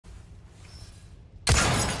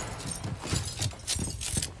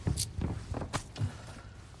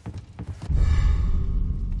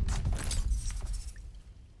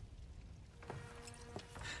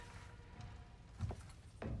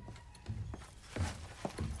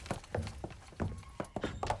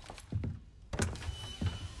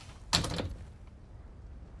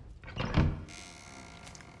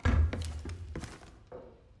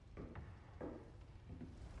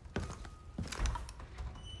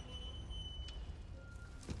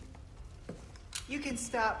You can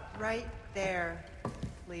stop right there,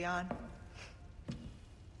 Leon.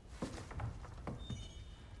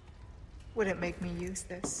 Wouldn't make me use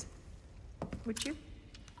this, would you?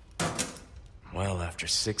 Well, after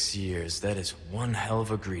 6 years, that is one hell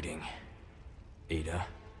of a greeting, Ada.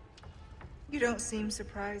 You don't seem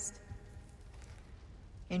surprised.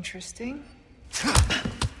 Interesting.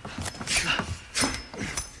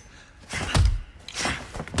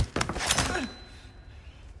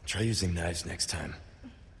 Try using knives next time.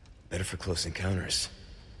 Better for close encounters.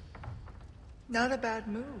 Not a bad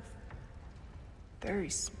move. Very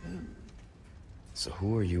smooth. So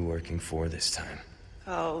who are you working for this time?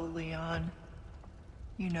 Oh, Leon.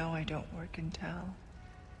 You know I don't work in town.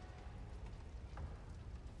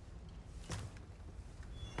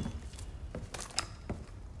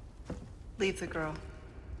 Leave the girl.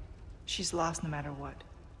 She's lost no matter what.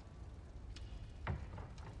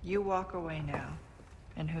 You walk away now,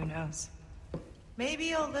 and who knows? Maybe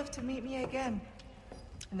you'll live to meet me again.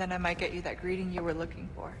 And then I might get you that greeting you were looking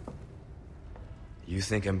for. You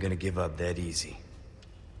think I'm gonna give up that easy?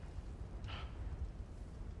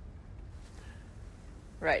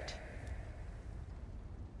 Right.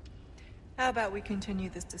 How about we continue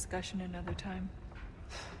this discussion another time?